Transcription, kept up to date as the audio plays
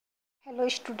Hello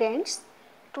students,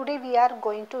 today we are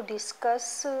going to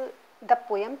discuss the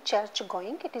poem Church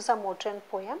Going. It is a modern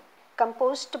poem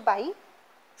composed by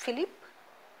Philip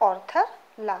Arthur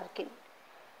Larkin.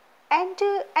 And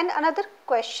another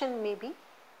question may be,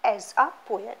 as a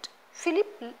poet,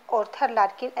 Philip Arthur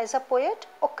Larkin as a poet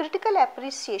or critical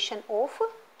appreciation of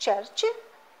church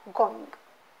going.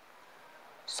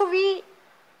 So we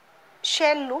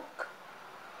shall look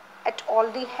at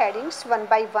all the headings one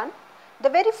by one. The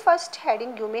very first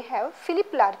heading you may have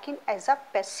Philip Larkin as a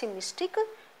pessimistic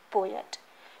poet.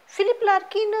 Philip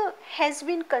Larkin has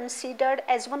been considered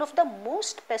as one of the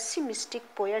most pessimistic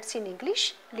poets in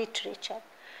English literature.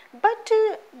 But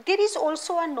there is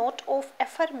also a note of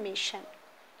affirmation.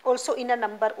 Also in a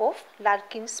number of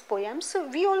Larkin's poems,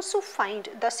 we also find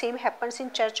the same happens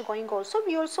in Church Going also.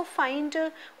 We also find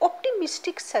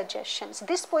optimistic suggestions.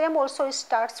 This poem also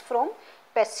starts from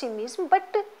pessimism,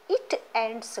 but it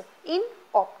ends in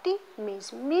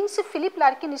optimism. Means Philip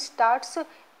Larkin starts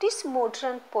this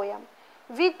modern poem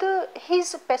with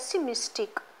his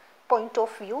pessimistic point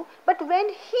of view, but when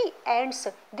he ends,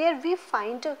 there we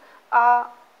find a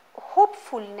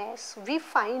hopefulness, we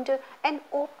find an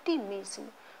optimism.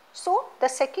 So the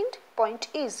second point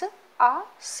is a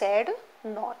sad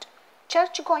note.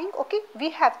 Church going, okay, we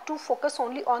have to focus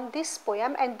only on this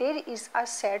poem, and there is a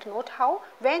sad note. How?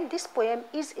 When this poem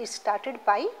is started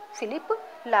by Philip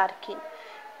Larkin.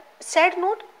 Sad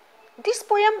note, this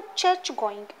poem Church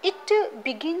Going, it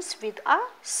begins with a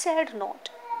sad note.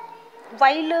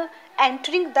 While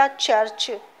entering the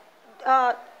church,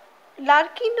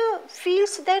 Larkin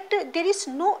feels that there is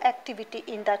no activity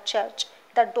in the church.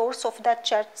 The doors of the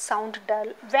church sound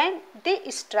dull when they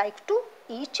strike to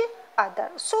each other.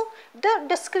 So the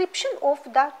description of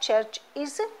the church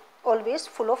is always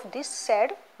full of this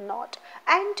sad note.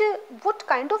 And what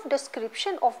kind of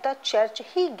description of the church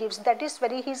he gives, that is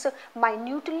very his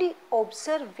minutely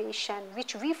observation,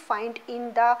 which we find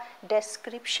in the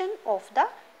description of the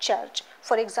church.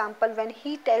 For example, when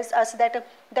he tells us that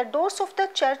the doors of the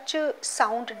church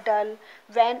sound dull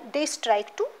when they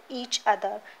strike to each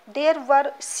other. There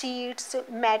were seats,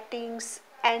 mattings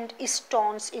and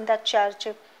stones in the church,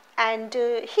 and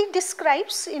he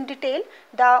describes in detail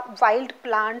the wild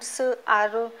plants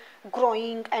are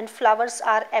growing and flowers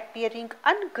are appearing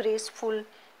ungraceful.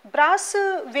 Brass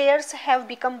wares have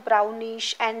become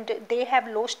brownish and they have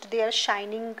lost their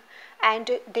shining and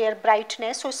their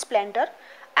brightness or splendor.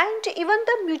 And even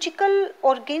the musical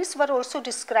organs were also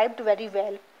described very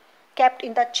well, kept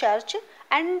in the church,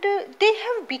 and they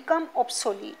have become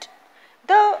obsolete.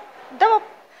 The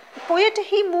poet,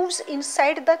 he moves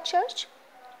inside the church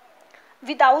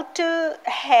without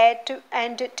hat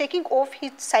and taking off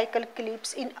his cycle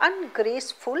clips in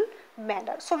ungraceful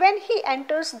manner. So when he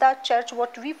enters the church,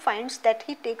 what we find is that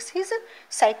he takes his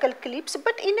cycle clips,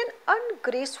 but in an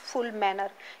ungraceful manner.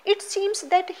 It seems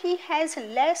that he has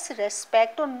less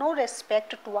respect or no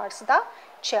respect towards the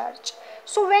church.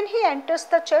 So when he enters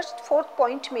the church, fourth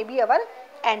point may be our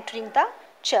entering the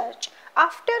church.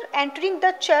 After entering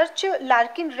the church,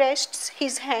 Larkin rests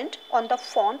his hand on the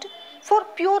font for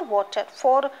pure water,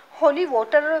 for holy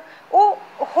water, or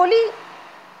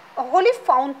holy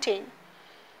fountain.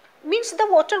 Means the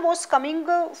water was coming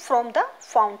from the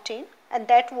fountain, and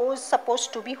that was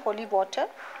supposed to be holy water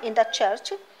in the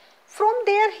church. From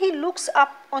there he looks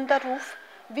up on the roof,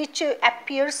 which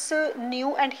appears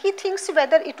new, and he thinks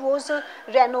whether it was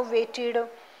renovated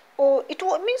or it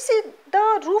was, means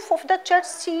the roof of the church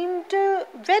seemed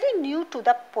very new to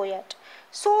the poet.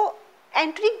 So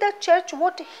entering the church,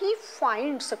 what he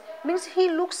finds means he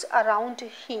looks around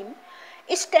him.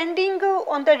 Standing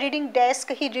on the reading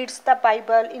desk, he reads the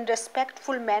Bible in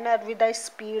respectful manner with a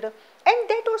speed, and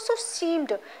that also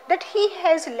seemed that he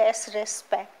has less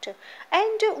respect.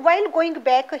 And while going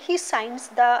back, he signs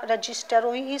the register,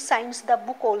 or he signs the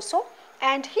book also,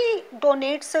 and he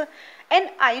donates an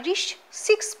Irish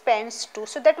sixpence too.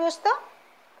 So that was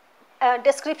the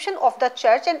description of the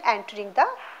church and entering the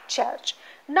church.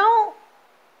 Now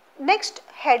next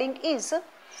heading is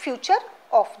future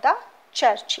of the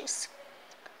churches.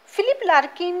 Philip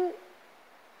Larkin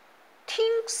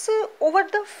thinks over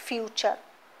the future,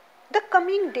 the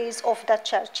coming days of the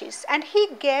churches, and he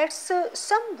gets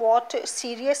somewhat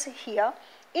serious here.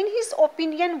 In his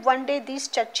opinion, one day these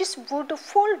churches would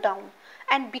fall down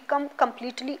and become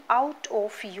completely out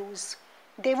of use.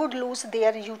 They would lose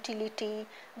their utility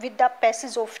with the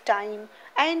passage of time,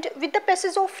 and with the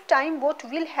passage of time, what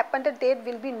will happen, that there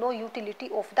will be no utility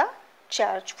of the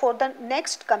church for the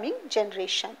next coming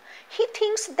generation. He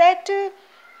thinks that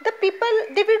the people,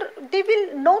 they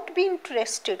will not be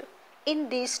interested in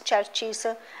these churches,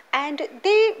 and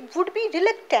they would be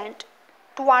reluctant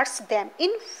towards them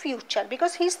in future,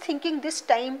 because he is thinking this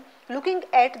time, looking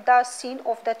at the scene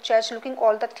of the church, looking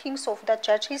all the things of the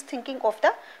church, he is thinking of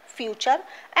the future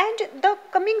and the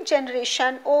coming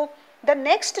generation or the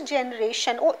next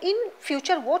generation, or in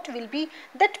future what will be,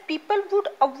 that people would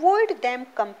avoid them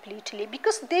completely,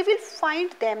 because they will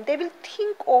find them, they will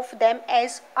think of them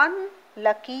as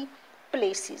unlucky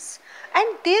places, and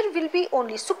there will be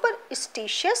only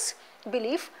superstitious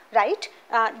belief, right?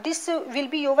 This will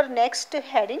be your next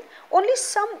heading. Only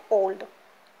some old,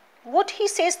 what he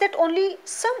says, that only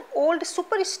some old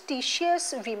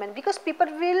superstitious women, because people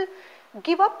will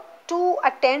give up to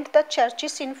attend the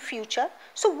churches in future.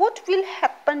 So what will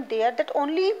happen there, that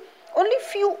only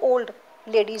few old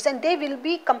ladies, and they will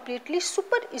be completely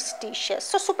superstitious.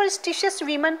 So superstitious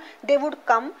women, they would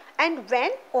come, and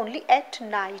when only at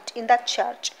night in the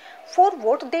church. For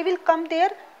what they will come there?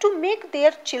 To make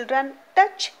their children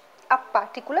touch a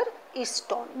particular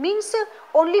stone. Means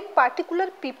only particular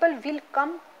people will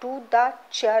come to the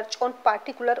church on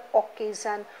particular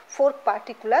occasion for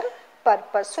particular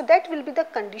purpose. So that will be the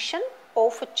condition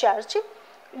of church.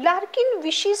 Larkin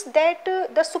wishes that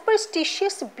the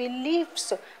superstitious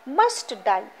beliefs must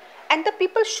die and the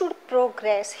people should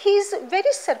progress. He is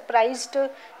very surprised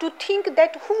to think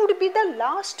that who would be the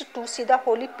last to see the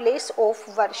holy place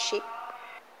of worship.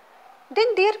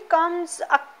 Then there comes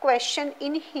a question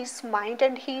in his mind,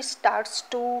 and he starts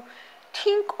to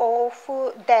think of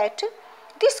that.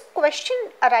 This question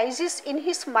arises in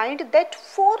his mind, that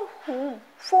for whom,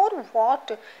 for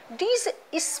what these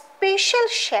special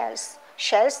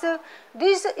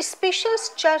these special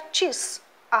churches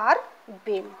are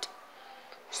built.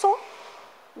 So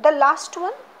the last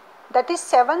one, that is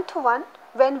seventh one,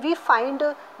 when we find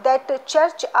that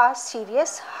church a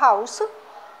serious house,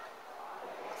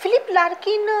 Philip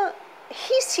Larkin,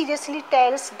 he seriously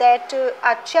tells that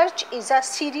a church is a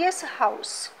serious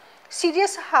house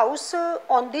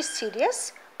on this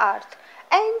serious earth.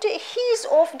 And he is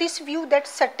of this view that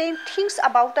certain things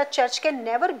about a church can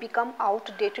never become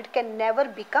outdated, can never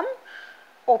become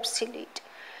obsolete,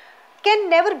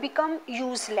 can never become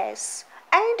useless.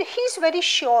 And he is very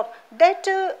sure that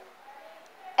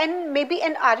and maybe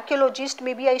an archaeologist,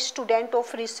 maybe a student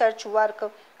of research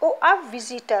work or a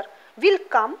visitor will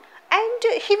come, and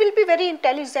he will be very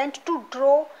intelligent to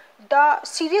draw the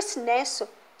seriousness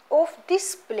of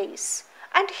this place,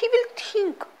 and he will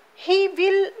think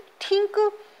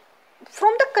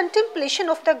from the contemplation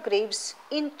of the graves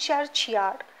in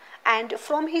churchyard, and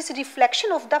from his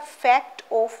reflection of the fact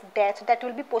of death, that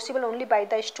will be possible only by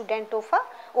the student of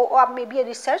or maybe a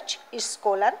research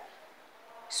scholar.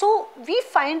 So we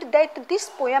find that this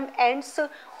poem ends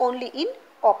only in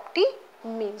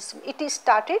optimism. It is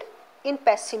started in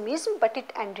pessimism, but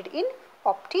it ended in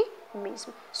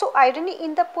optimism. So irony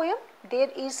in the poem, there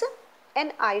is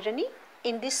an irony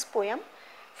in this poem.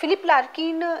 Philip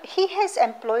Larkin, he has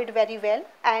employed very well,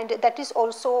 and that is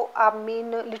also a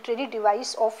main literary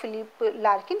device of Philip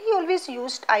Larkin. He always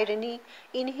used irony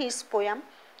in his poem.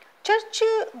 Church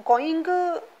going,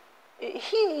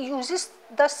 he uses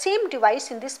the same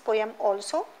device in this poem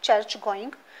also, church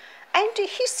going, and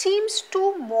he seems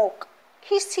to mock,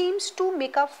 he seems to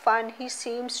make a fun, he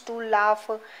seems to laugh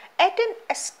at an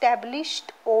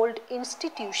established old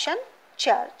institution,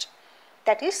 church,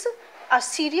 that is a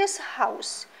serious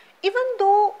house. Even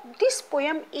though this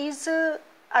poem is a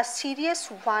serious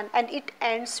one and it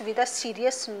ends with a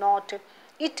serious note,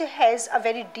 it has a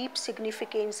very deep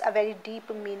significance, a very deep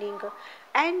meaning,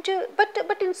 and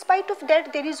but in spite of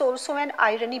that, there is also an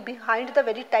irony behind the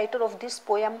very title of this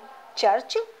poem,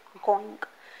 church going.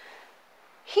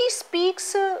 He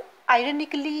speaks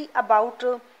ironically about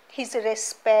his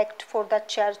respect for the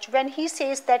church when he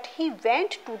says that he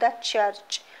went to the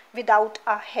church without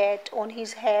a hat on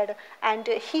his head, and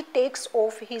he takes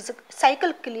off his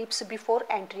cycle clips before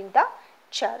entering the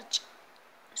church.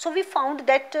 So we found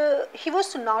that he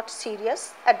was not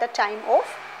serious at the time of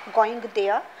going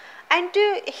there, and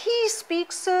he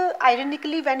speaks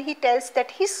ironically when he tells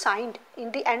that he signed,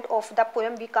 in the end of the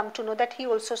poem we come to know that he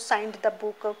also signed the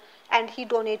book, and he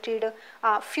donated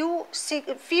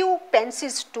few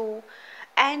pences too.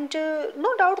 And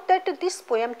no doubt that this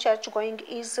poem church going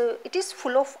is it is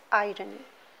full of irony,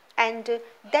 and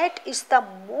that is the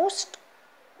most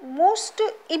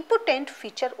important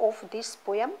feature of this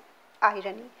poem,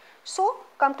 irony. So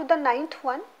come to the ninth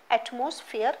one,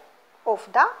 atmosphere of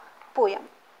the poem.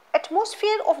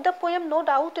 Atmosphere of the poem, no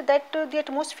doubt that the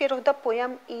atmosphere of the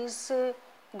poem is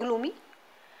gloomy,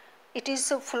 it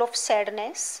is full of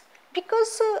sadness,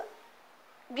 because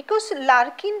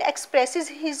Larkin expresses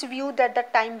his view that the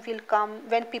time will come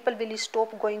when people will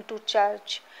stop going to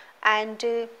church, and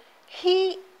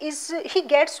he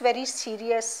gets very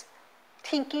serious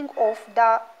thinking of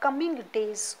the coming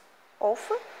days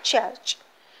of church,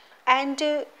 and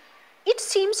it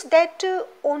seems that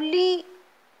only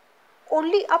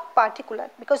a particular,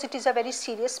 because it is a very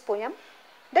serious poem,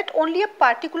 that only a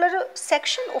particular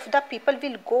section of the people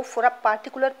will go for a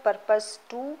particular purpose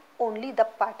to only the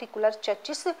particular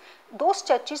churches, those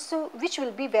churches which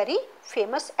will be very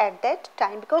famous at that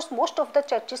time, because most of the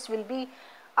churches will be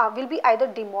either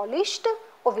demolished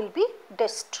or will be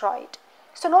destroyed.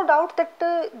 So no doubt that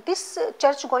this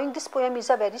church going, this poem is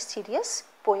a very serious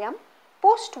poem.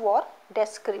 Post-war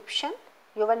description,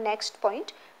 your next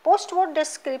point. Post-war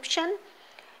description,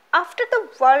 after the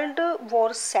World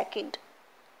War II.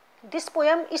 This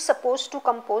poem is supposed to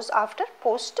compose after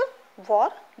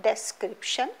post-war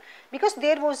description, because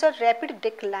there was a rapid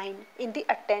decline in the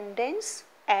attendance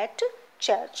at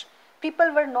church.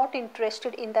 People were not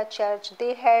interested in the church.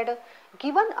 They had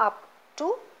given up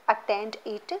to attend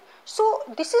it. So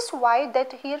this is why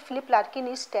that here Philip Larkin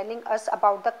is telling us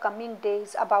about the coming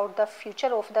days, about the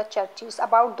future of the churches,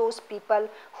 about those people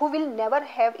who will never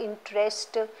have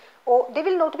interest, or they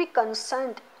will not be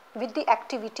concerned with the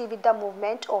activity, with the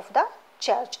movement of the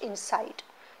church inside.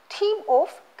 Theme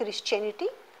of Christianity,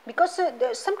 because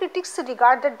some critics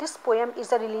regard that this poem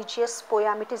is a religious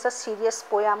poem, it is a serious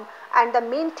poem, and the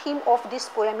main theme of this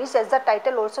poem is, as the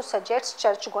title also suggests,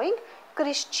 church going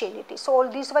Christianity. So all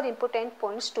these were important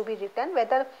points to be written,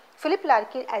 whether Philip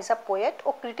Larkin as a poet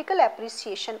or critical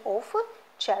appreciation of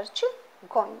church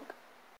going.